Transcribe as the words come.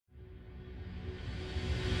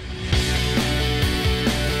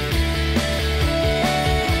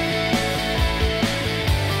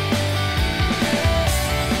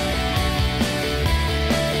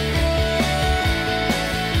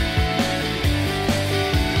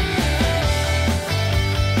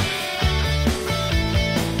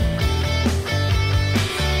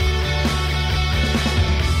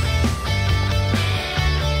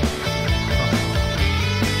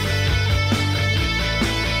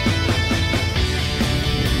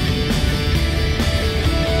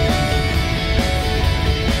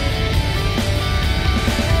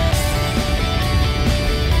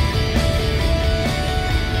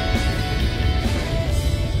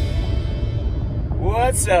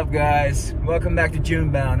What's up, guys? Welcome back to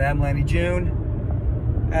Junebound. I'm Lanny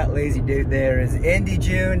June. That lazy dude there is Indy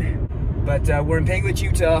June. But we're in Penguin,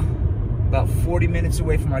 Utah, about 40 minutes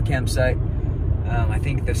away from our campsite. I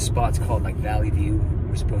think the spot's called like Valley View.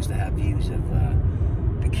 We're supposed to have views of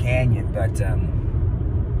the canyon, but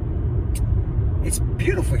it's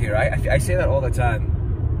beautiful here. I say that all the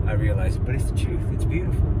time, I realize, but it's the truth. It's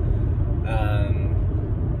beautiful.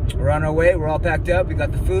 We're on our way. We're all packed up. We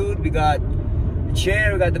got the food. We got the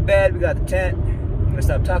chair. We got the bed. We got the tent. I'm gonna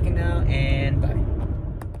stop talking now and bye.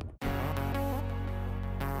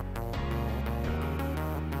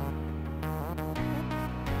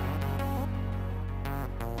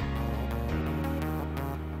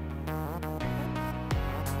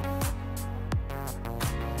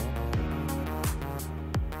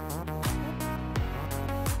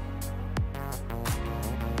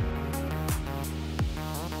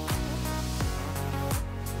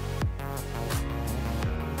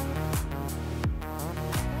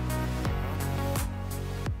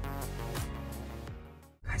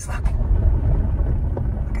 Look.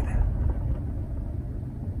 Look at that.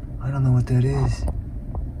 I don't know what that is.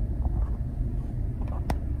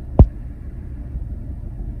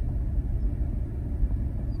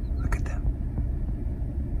 Look at them.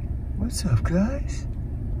 What's up, guys?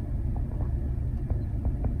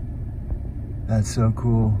 That's so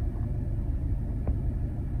cool.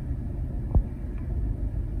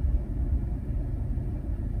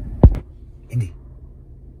 Indy,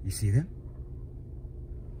 you see them?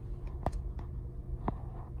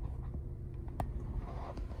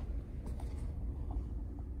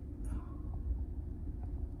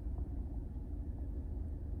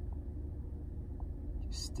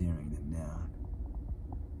 Staring them down.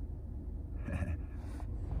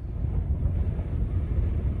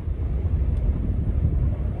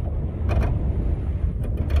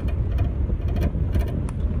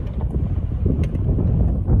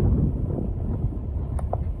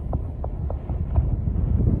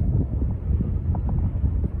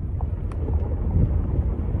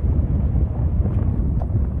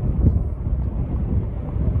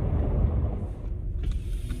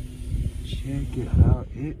 Check it out,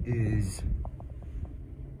 it is.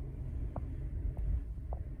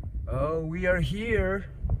 Oh, we are here.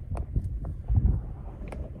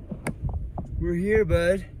 We're here,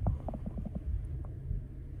 bud.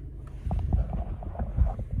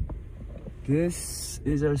 This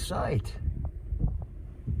is our site.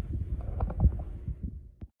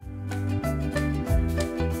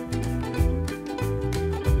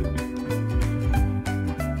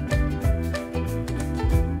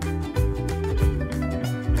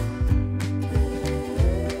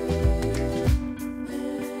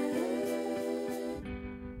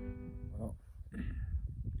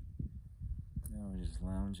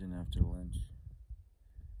 Lounging after lunch,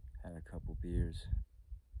 had a couple beers.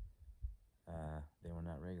 They were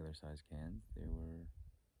not regular size cans, they were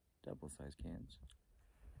double size cans.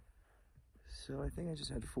 So I think I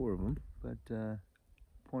just had 4 of them, but the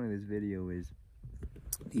point of this video is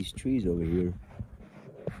these trees over here,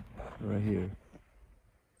 right here,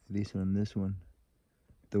 this one and this one.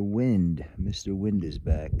 The wind, Mr. Wind is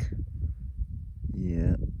back.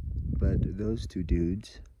 Yeah, but those 2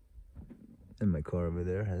 dudes and my car over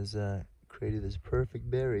there has created this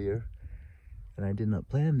perfect barrier, and I did not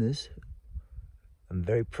plan this. I'm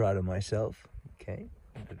very proud of myself. Okay,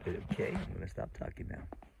 okay, I'm gonna stop talking now,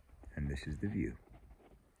 and this is the view.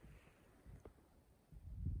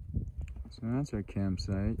 So that's our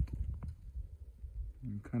campsite.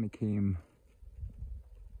 We kind of came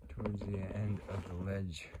towards the end of the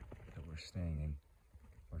ledge that we're staying in,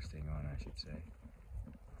 or staying on, I should say.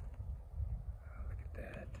 Oh, look at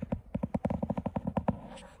that.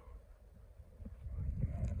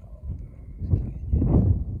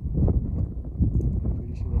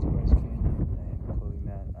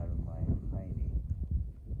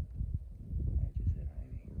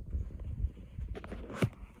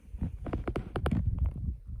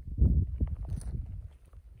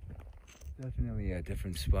 Definitely a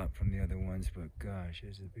different spot from the other ones, but gosh,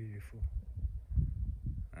 is it beautiful.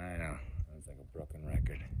 I know, it's like a broken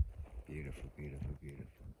record. Beautiful, beautiful,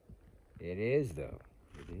 beautiful. It is though,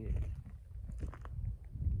 it is.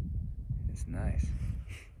 It's nice.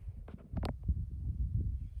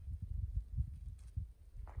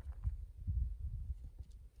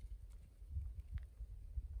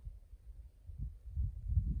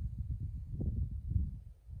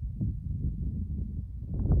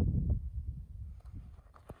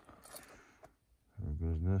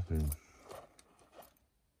 There's nothing.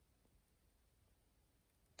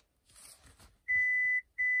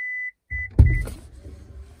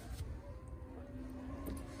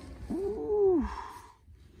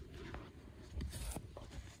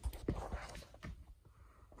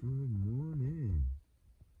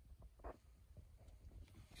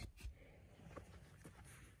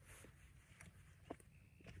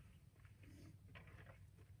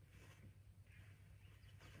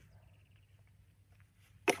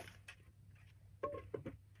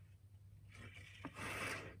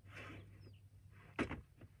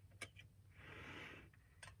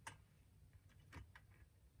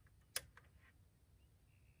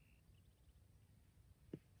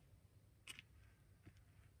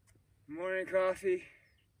 Morning coffee.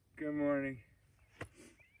 Good morning.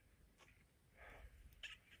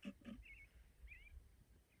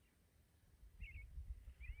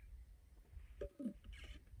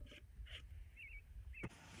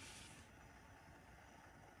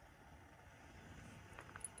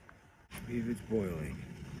 I believe it's boiling.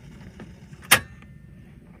 It's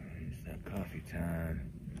that coffee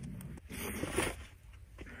time.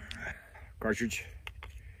 Cartridge.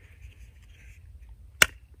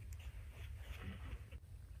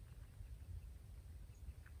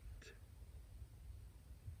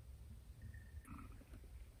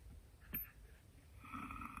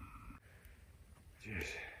 Cheers.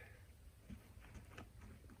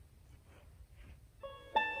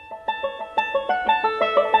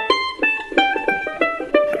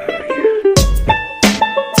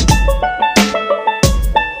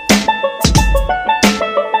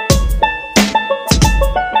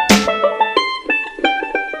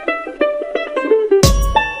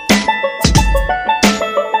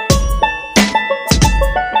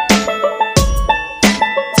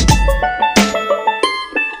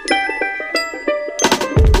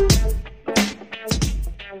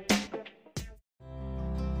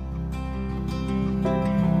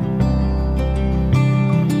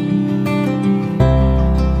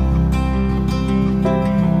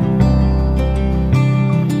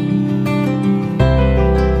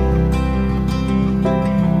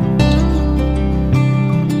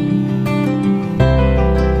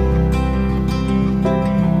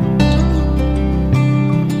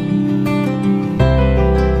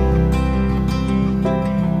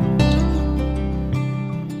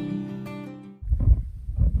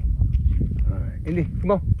 Indy,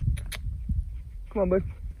 come on. Come on, bud.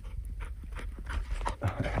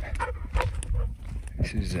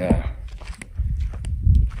 This is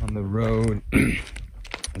on the road. This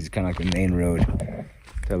is kind of like the main road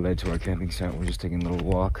that led to our camping site. We're just taking a little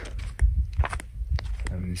walk.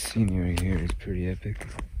 I mean, the scenery here is pretty epic.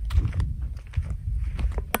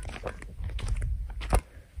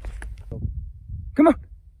 Come on.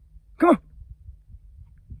 Come on.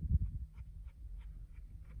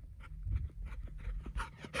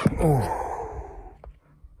 Oh.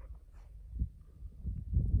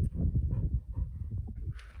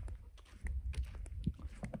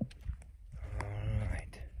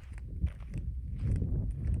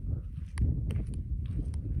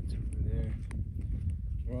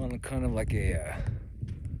 We're on kind of like a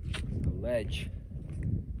ledge,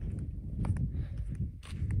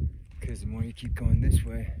 because the more you keep going this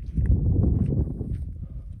way,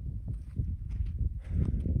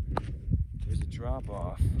 there's a drop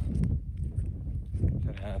off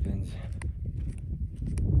that happens.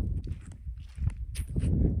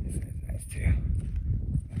 This is nice too.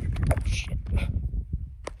 Oh shit.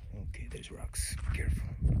 Okay, there's rocks. Be careful.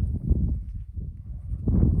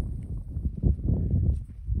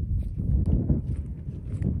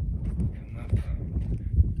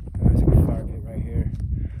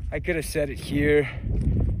 I could have set it here,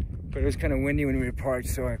 but it was kind of windy when we were parked,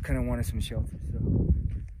 so I kind of wanted some shelter. So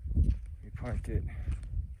we parked it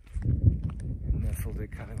and nestled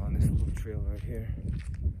it kind of on this little trail right here.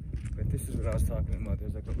 But this is what I was talking about.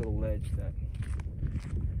 There's like a little ledge that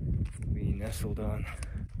we nestled on.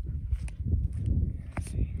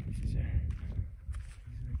 Let's see, this is our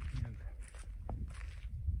camp.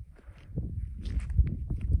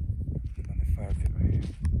 Another fire pit right here.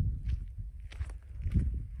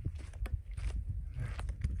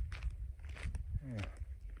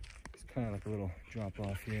 Kind of like a little drop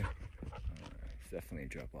off here. It's definitely a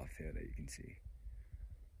drop off there that you can see.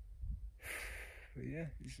 But yeah,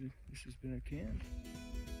 this has been our camp.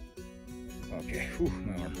 Okay, whew,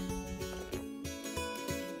 my arm.